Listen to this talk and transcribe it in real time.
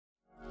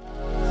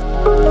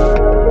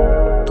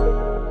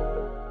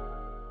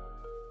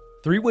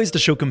3 ways to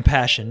show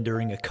compassion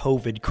during a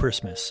COVID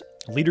Christmas.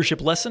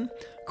 Leadership lesson: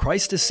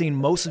 Christ is seen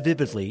most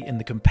vividly in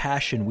the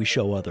compassion we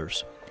show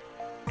others.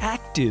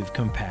 Active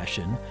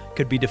compassion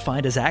could be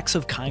defined as acts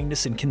of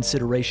kindness and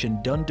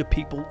consideration done to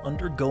people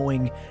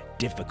undergoing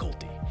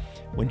difficulty.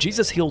 When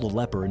Jesus healed a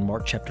leper in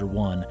Mark chapter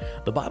 1,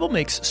 the Bible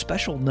makes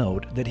special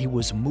note that he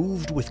was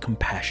moved with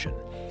compassion.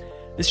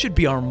 This should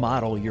be our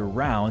model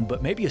year-round,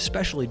 but maybe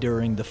especially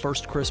during the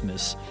first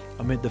Christmas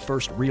amid the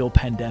first real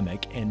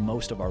pandemic in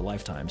most of our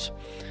lifetimes.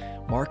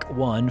 Mark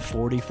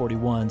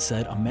 1:40-41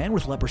 said, "A man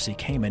with leprosy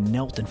came and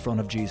knelt in front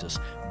of Jesus,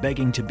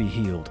 begging to be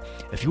healed.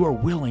 'If you are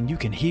willing, you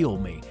can heal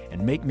me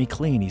and make me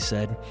clean,' he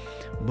said.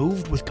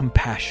 Moved with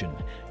compassion,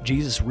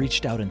 Jesus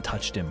reached out and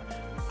touched him.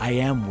 'I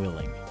am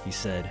willing,' he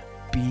said.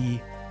 'Be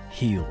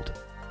healed.'"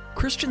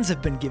 Christians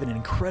have been given an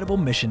incredible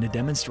mission to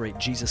demonstrate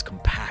Jesus'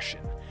 compassion.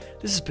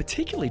 This is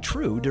particularly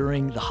true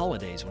during the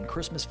holidays when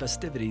Christmas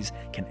festivities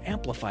can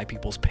amplify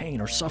people's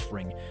pain or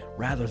suffering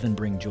rather than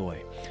bring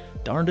joy.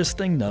 Darndest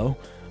thing though,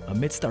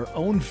 amidst our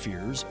own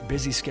fears,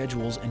 busy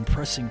schedules, and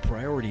pressing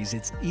priorities,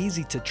 it's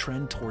easy to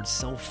trend towards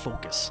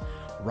self-focus,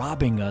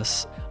 robbing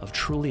us of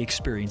truly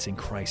experiencing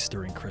Christ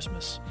during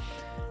Christmas.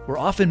 We're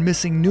often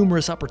missing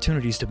numerous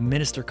opportunities to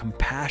minister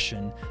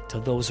compassion to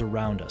those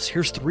around us.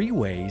 Here's 3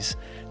 ways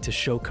to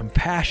show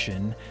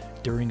compassion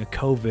during a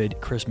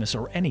COVID Christmas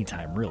or any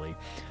time, really.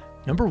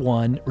 Number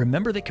 1,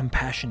 remember that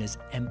compassion is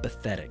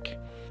empathetic.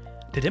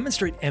 To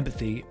demonstrate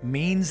empathy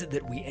means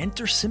that we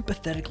enter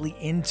sympathetically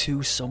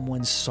into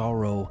someone's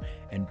sorrow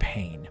and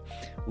pain.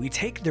 We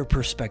take their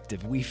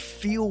perspective, we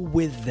feel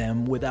with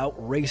them without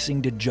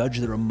racing to judge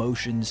their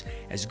emotions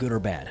as good or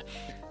bad.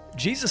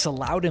 Jesus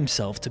allowed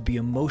himself to be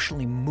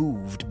emotionally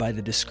moved by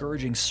the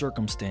discouraging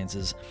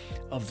circumstances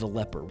of the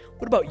leper.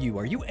 What about you?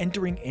 Are you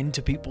entering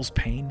into people's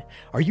pain?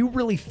 Are you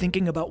really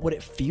thinking about what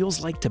it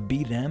feels like to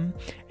be them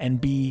and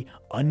be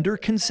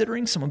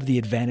under-considering some of the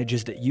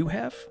advantages that you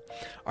have?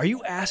 Are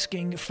you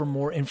asking for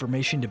more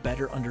information to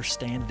better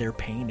understand their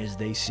pain as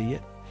they see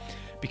it?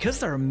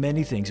 Because there are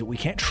many things that we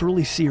can't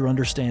truly see or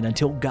understand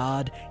until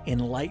God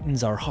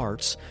enlightens our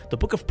hearts, the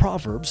book of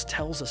Proverbs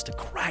tells us to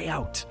cry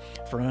out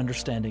for an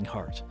understanding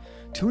heart.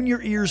 Tune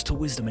your ears to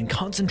wisdom and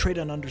concentrate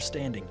on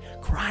understanding.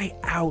 Cry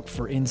out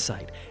for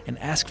insight and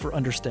ask for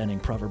understanding,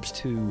 Proverbs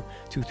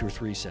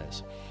 2:2-3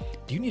 says.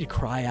 Do you need to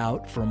cry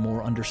out for a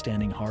more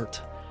understanding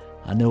heart?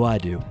 I know I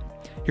do.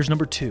 Here's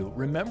number 2.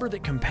 Remember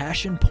that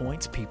compassion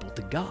points people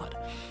to God.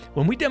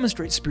 When we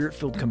demonstrate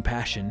spirit-filled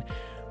compassion,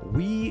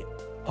 we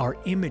are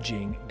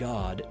imaging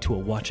God to a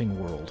watching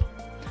world.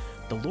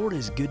 The Lord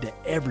is good to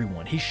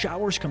everyone. He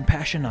showers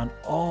compassion on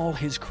all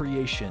his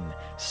creation,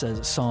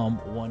 says Psalm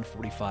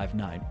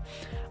 145:9.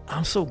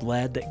 I'm so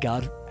glad that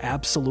God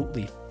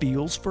absolutely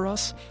feels for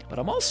us, but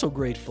I'm also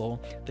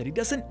grateful that he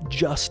doesn't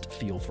just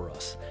feel for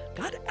us.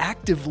 God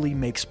actively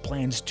makes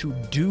plans to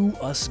do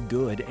us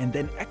good and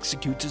then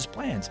executes his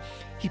plans.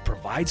 He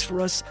provides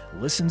for us,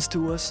 listens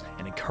to us,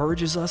 and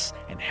encourages us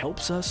and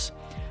helps us.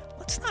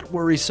 Let's not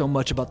worry so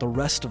much about the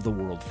rest of the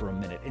world for a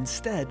minute.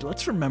 Instead,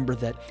 let's remember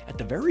that, at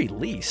the very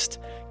least,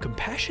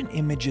 compassion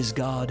images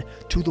God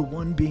to the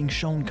one being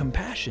shown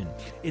compassion.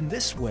 In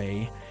this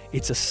way,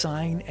 it's a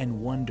sign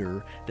and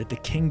wonder that the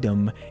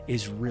kingdom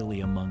is really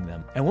among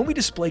them. And when we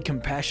display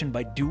compassion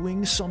by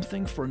doing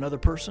something for another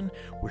person,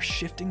 we're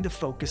shifting the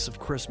focus of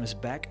Christmas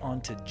back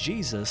onto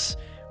Jesus,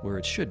 where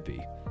it should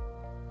be.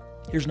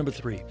 Here's number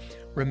 3.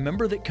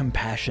 Remember that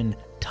compassion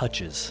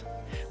touches.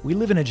 We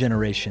live in a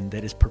generation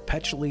that is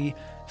perpetually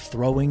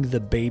throwing the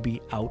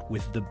baby out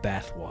with the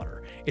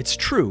bathwater. It's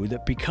true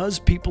that because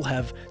people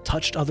have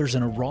touched others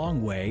in a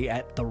wrong way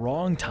at the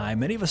wrong time,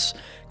 many of us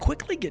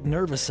quickly get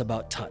nervous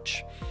about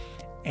touch.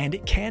 And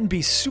it can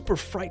be super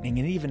frightening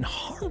and even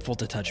harmful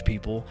to touch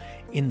people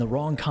in the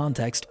wrong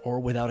context or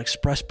without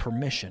express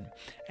permission.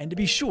 And to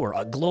be sure,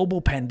 a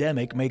global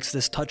pandemic makes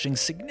this touching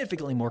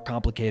significantly more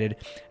complicated,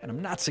 and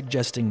I'm not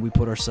suggesting we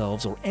put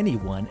ourselves or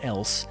anyone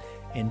else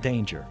in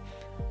danger.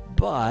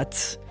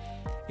 But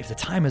if the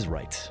time is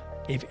right,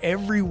 if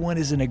everyone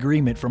is in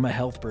agreement from a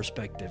health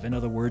perspective, in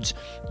other words,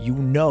 you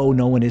know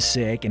no one is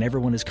sick and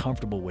everyone is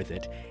comfortable with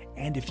it,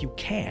 and if you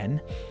can,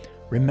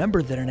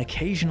 remember that an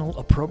occasional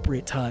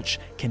appropriate touch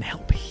can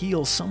help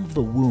heal some of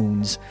the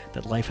wounds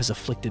that life has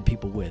afflicted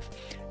people with.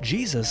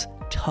 Jesus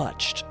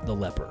touched the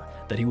leper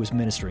that he was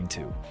ministering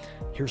to.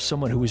 Here's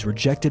someone who was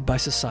rejected by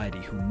society,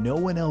 who no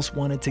one else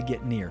wanted to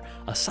get near.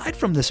 Aside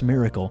from this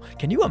miracle,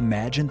 can you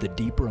imagine the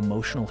deeper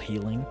emotional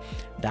healing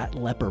that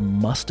leper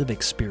must have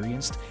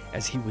experienced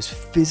as he was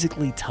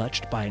physically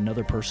touched by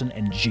another person,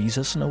 and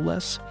Jesus no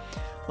less?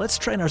 Let's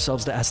train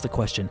ourselves to ask the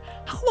question,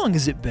 how long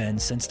has it been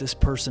since this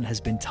person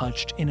has been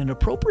touched in an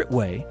appropriate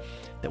way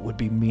that would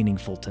be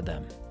meaningful to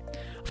them?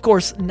 Of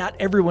course, not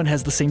everyone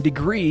has the same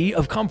degree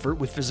of comfort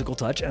with physical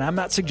touch, and I'm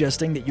not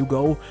suggesting that you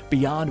go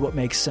beyond what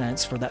makes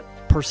sense for that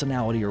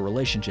personality or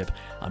relationship.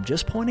 I'm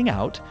just pointing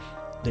out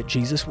that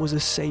Jesus was a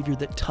Savior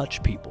that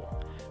touched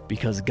people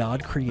because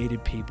God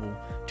created people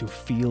to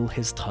feel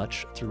his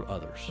touch through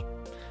others.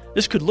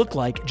 This could look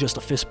like just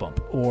a fist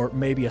bump, or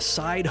maybe a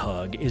side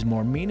hug is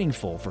more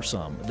meaningful for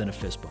some than a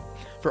fist bump.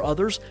 For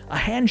others, a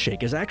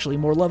handshake is actually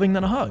more loving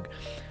than a hug.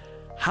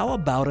 How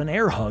about an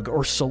air hug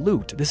or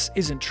salute? This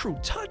isn't true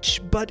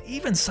touch, but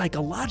even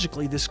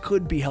psychologically, this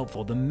could be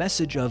helpful. The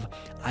message of,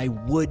 I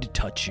would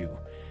touch you,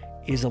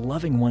 is a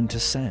loving one to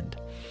send.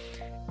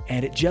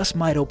 And it just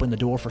might open the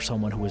door for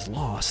someone who is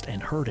lost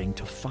and hurting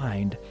to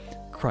find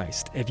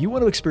Christ. If you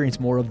want to experience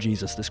more of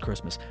Jesus this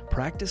Christmas,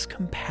 practice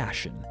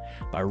compassion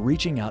by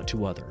reaching out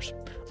to others.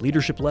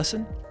 Leadership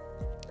lesson: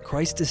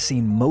 Christ is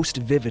seen most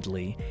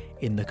vividly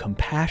in the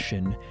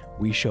compassion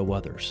we show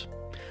others.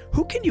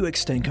 Who can you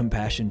extend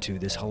compassion to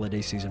this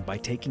holiday season by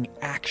taking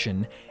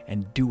action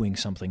and doing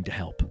something to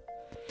help?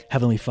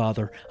 Heavenly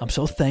Father, I'm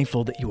so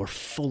thankful that you are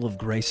full of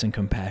grace and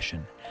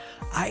compassion.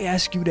 I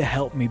ask you to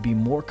help me be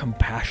more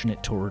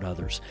compassionate toward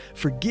others.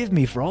 Forgive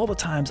me for all the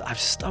times I've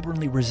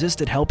stubbornly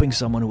resisted helping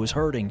someone who was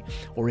hurting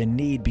or in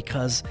need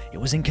because it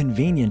was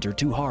inconvenient or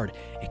too hard.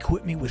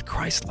 Equip me with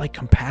Christ-like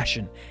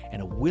compassion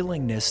and a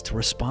willingness to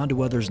respond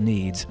to others'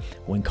 needs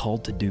when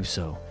called to do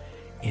so.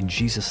 In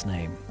Jesus'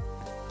 name,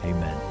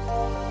 amen.